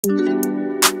Hey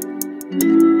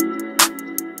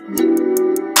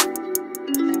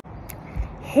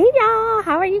y'all,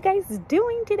 how are you guys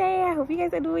doing today? I hope you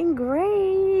guys are doing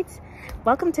great.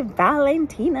 Welcome to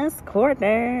Valentina's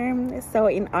Corner. So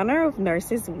in honor of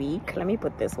Nurses Week, let me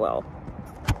put this well.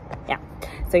 Yeah.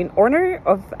 So in honor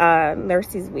of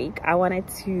Nurses Week, I wanted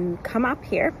to come up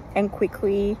here and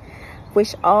quickly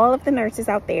wish all of the nurses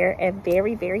out there a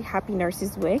very, very happy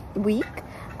Nurses Week.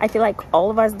 I feel like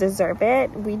all of us deserve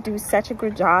it. We do such a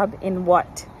good job in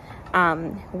what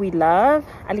we love.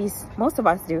 At least most of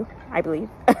us do, I believe.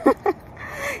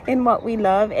 In what we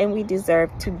love, and we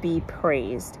deserve to be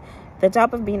praised. The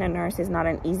job of being a nurse is not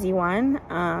an easy one.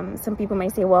 Some people may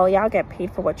say, well, y'all get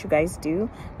paid for what you guys do.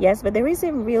 Yes, but there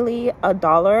isn't really a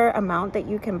dollar amount that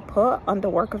you can put on the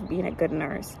work of being a good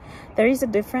nurse. There is a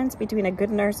difference between a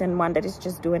good nurse and one that is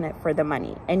just doing it for the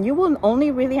money. And you will only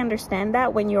really understand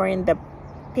that when you're in the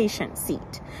patient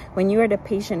seat, when you're the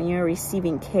patient and you're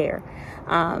receiving care.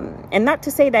 And not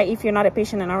to say that if you're not a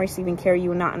patient and not receiving care, you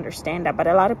will not understand that. But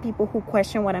a lot of people who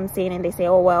question what I'm saying and they say,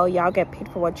 oh, well, y'all get paid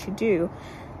for what you do.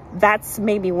 That's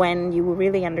maybe when you will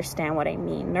really understand what I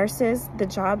mean. Nurses, the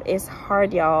job is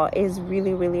hard, y'all. It is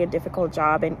really, really a difficult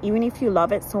job. And even if you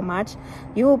love it so much,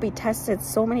 you will be tested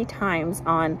so many times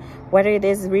on whether it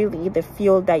is really the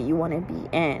field that you want to be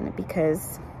in.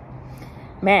 Because,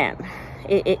 man,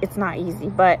 it's not easy.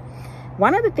 But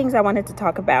one of the things I wanted to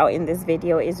talk about in this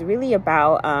video is really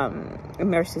about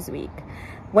Nurses Week.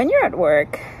 When you're at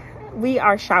work, we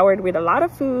are showered with a lot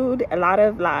of food. A lot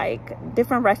of like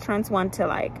different restaurants want to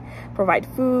like provide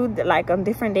food like on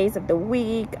different days of the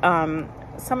week.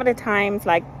 Some of the times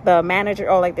like the manager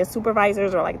or like the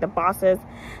supervisors or like the bosses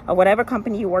or whatever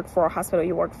company you work for, hospital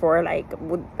you work for, like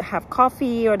would have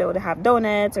coffee, or they would have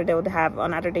donuts, or they would have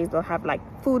on other days they'll have like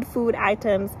food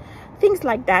items, things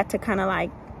like that, to kind of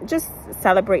like just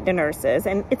celebrate the nurses.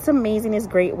 And it's amazing, it's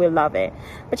great, we love it.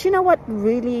 But you know what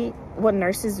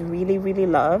nurses really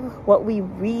love, what we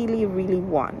really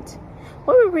want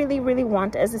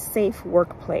is a safe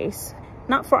workplace,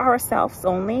 not for ourselves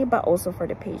only, but also for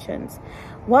the patients.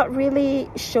 What really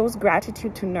shows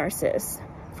gratitude to nurses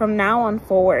from now on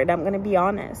forward, I'm going to be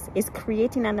honest, is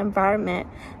creating an environment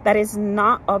that is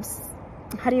not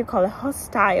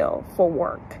hostile for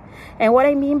work. And what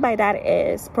I mean by that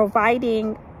is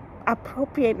providing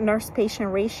appropriate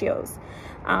nurse-patient ratios.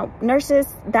 Nurses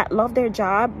that love their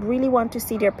job really want to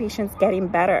see their patients getting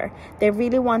better. They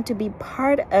really want to be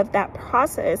part of that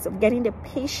process of getting the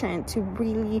patient to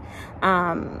really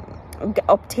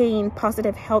obtain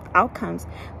positive health outcomes.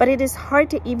 But it is hard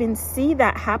to even see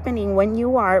that happening when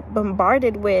you are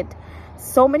bombarded with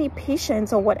so many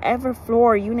patients or whatever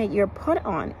floor unit you're put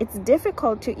on. It's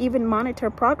difficult to even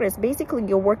monitor progress. Basically,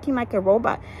 you're working like a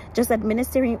robot, just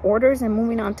administering orders and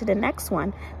moving on to the next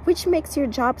one, which makes your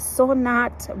job so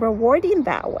not rewarding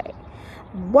that way.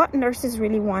 What nurses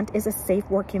really want is a safe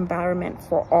work environment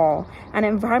for all, an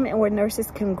environment where nurses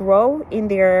can grow in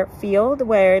their field,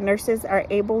 where nurses are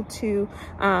able to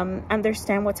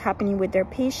understand what's happening with their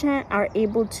patient, are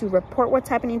able to report what's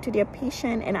happening to their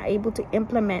patient, and are able to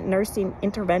implement nursing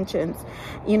interventions,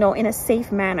 in a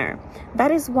safe manner.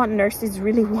 That is what nurses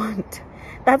really want.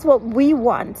 That's what we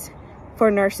want for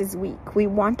Nurses Week. We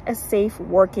want a safe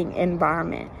working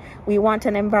environment. We want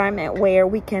an environment where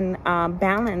we can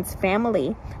balance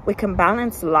family, we can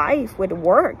balance life with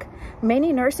work.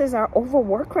 Many nurses are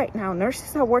overworked right now.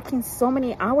 Nurses are working so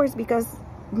many hours because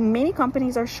many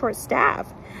companies are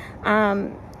short-staffed.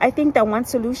 I think that one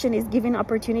solution is giving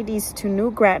opportunities to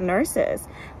new grad nurses.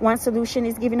 One solution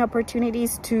is giving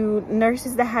opportunities to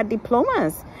nurses that had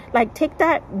diplomas. Like, take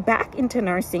that back into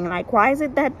nursing. Like, why is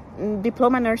it that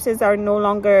diploma nurses are no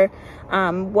longer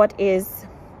what is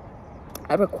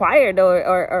required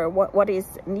or what is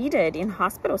needed in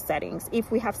hospital settings if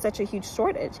we have such a huge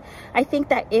shortage? I think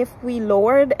that if we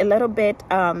lowered a little bit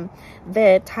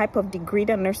the type of degree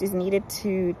that nurses needed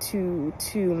to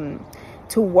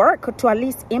work, or to at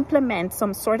least implement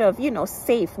some sort of,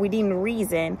 safe, within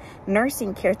reason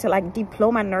nursing care, to like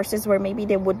diploma nurses where maybe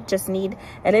they would just need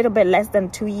a little bit less than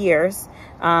 2 years,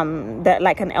 that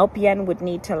like an LPN would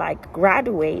need to like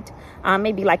graduate,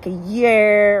 maybe like a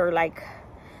year, or like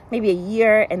maybe a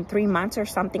year and 3 months or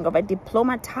something of a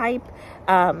diploma type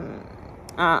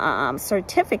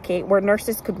certificate, where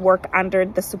nurses could work under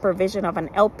the supervision of an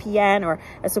LPN or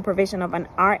a supervision of an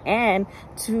RN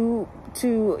to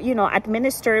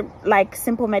administer like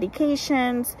simple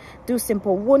medications, do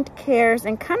simple wound cares,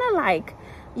 and kind of like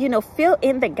you know, fill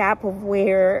in the gap of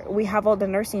where we have all the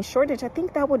nursing shortage, I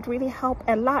think that would really help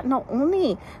a lot, not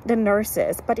only the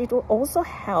nurses, but it will also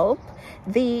help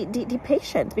the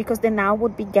patients, because they now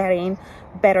would be getting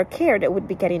better care. They would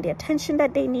be getting the attention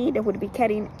that they need. They would be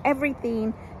getting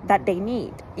everything that they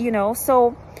need, you know.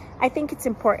 So I think it's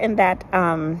important that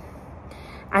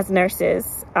as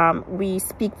nurses, we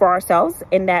speak for ourselves,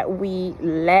 and that we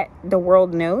let the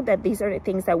world know that these are the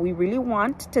things that we really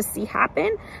want to see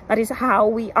happen. That is how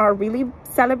we are really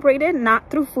celebrated, not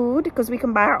through food, because we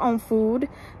can buy our own food,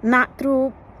 not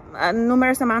through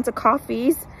numerous amounts of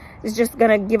coffees. It's just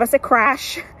gonna give us a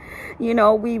crash. You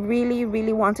know, we really,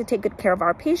 really want to take good care of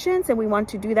our patients, and we want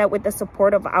to do that with the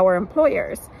support of our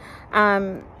employers.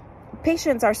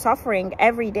 Patients are suffering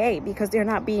every day because they're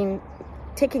not being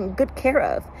taken good care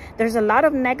of. There's a lot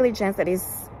of negligence that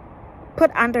is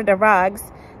put under the rugs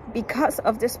because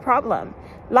of this problem.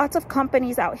 Lots of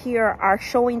companies out here are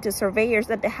showing to surveyors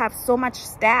that they have so much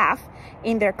staff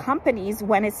in their companies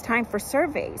when it's time for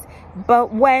surveys,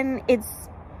 but when it's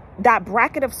that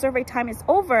bracket of survey time is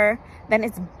over, then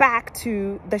it's back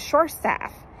to the short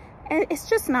staff. And it's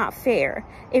just not fair.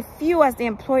 If you as the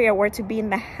employer were to be in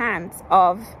the hands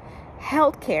of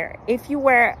healthcare, if you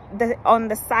were on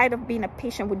the side of being a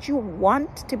patient, would you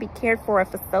want to be cared for a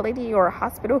facility or a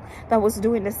hospital that was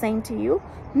doing the same to you?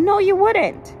 No, you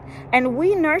wouldn't. And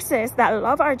we nurses that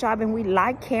love our job and we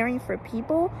like caring for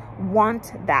people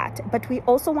want that. But we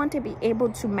also want to be able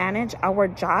to manage our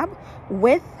job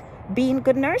with being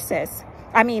good nurses.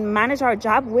 I mean, manage our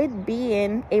job with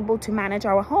being able to manage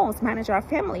our homes, manage our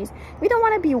families. We don't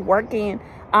want to be working,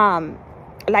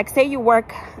 like say you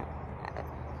work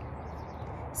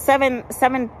 7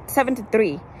 to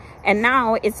 3, and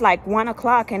now it's like 1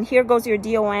 o'clock, and here goes your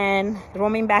DON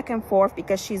roaming back and forth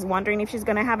because she's wondering if she's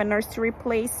gonna have a nurse to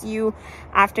replace you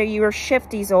after your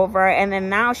shift is over. And then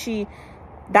now she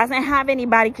doesn't have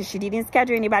anybody because she didn't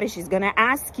schedule anybody. She's gonna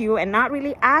ask you, and not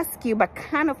really ask you, but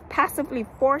kind of passively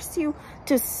force you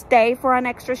to stay for an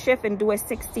extra shift and do a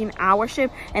 16-hour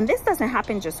shift. And this doesn't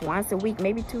happen just once a week,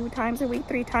 maybe 2 times a week,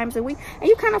 3 times a week, and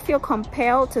you kind of feel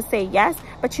compelled to say yes.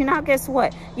 But you now, guess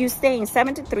what? You staying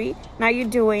 7 to 3, now you're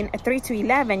doing a 3 to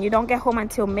 11. You don't get home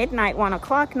until midnight, 1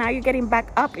 o'clock. Now you're getting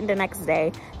back up in the next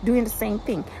day doing the same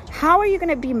thing. How are you going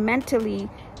to be mentally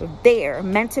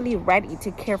ready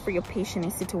to care for your patient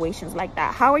in situations like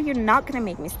that? How are you not going to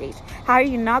make mistakes? How are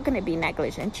you not going to be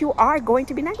negligent? You are going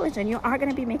to be negligent. You are going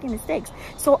to be making mistakes.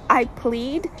 So I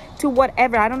plead to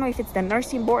whatever, I don't know if it's the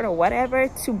nursing board or whatever,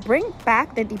 to bring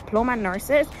back the diploma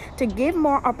nurses, to give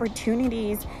more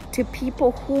opportunities to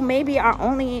people who maybe are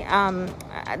only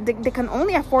they can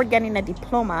only afford getting a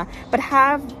diploma, but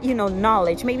have, you know,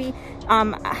 knowledge. Maybe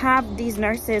have these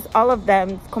nurses, all of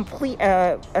them, complete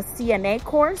a CNA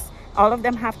course. All of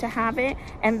them have to have it,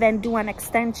 and then do an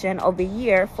extension of a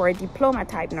year for a diploma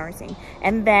type nursing,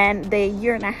 and then the 1.5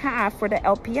 years for the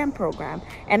LPN program,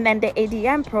 and then the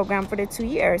ADM program for the 2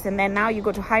 years, and then now you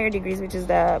go to higher degrees, which is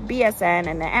the BSN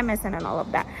and the MSN and all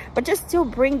of that. But just still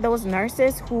bring those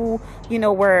nurses who, you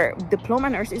know, were diploma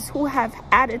nurses, who have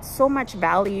added so much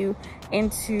value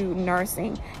into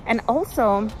nursing. And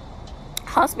also,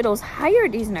 hospitals hire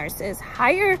these nurses,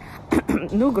 hire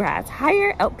new grads,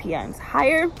 hire LPNs,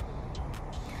 hire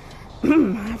I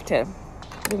have to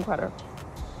drink water.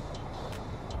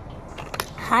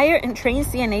 Hire and train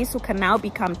CNAs who can now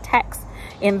become techs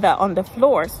on the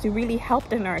floors to really help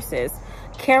the nurses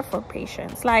care for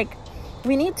patients. Like,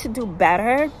 we need to do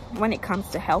better when it comes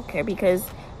to healthcare, because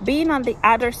being on the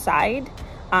other side,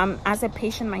 as a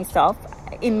patient myself,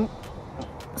 in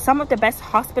some of the best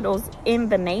hospitals in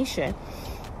the nation,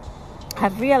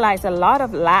 have realized a lot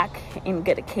of lack in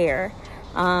good care.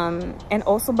 And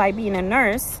also, by being a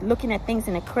nurse, looking at things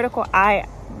in a critical eye,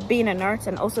 being a nurse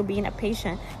and also being a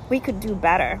patient, we could do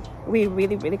better. We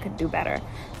really, really could do better.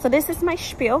 So this is my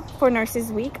spiel for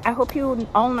Nurses Week. I hope you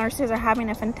all nurses are having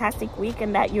a fantastic week,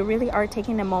 and that you really are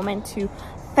taking a moment to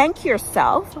thank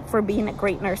yourself for being a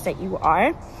great nurse that you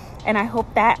are. And I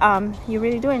hope that you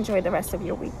really do enjoy the rest of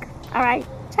your week. All right,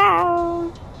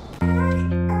 ciao.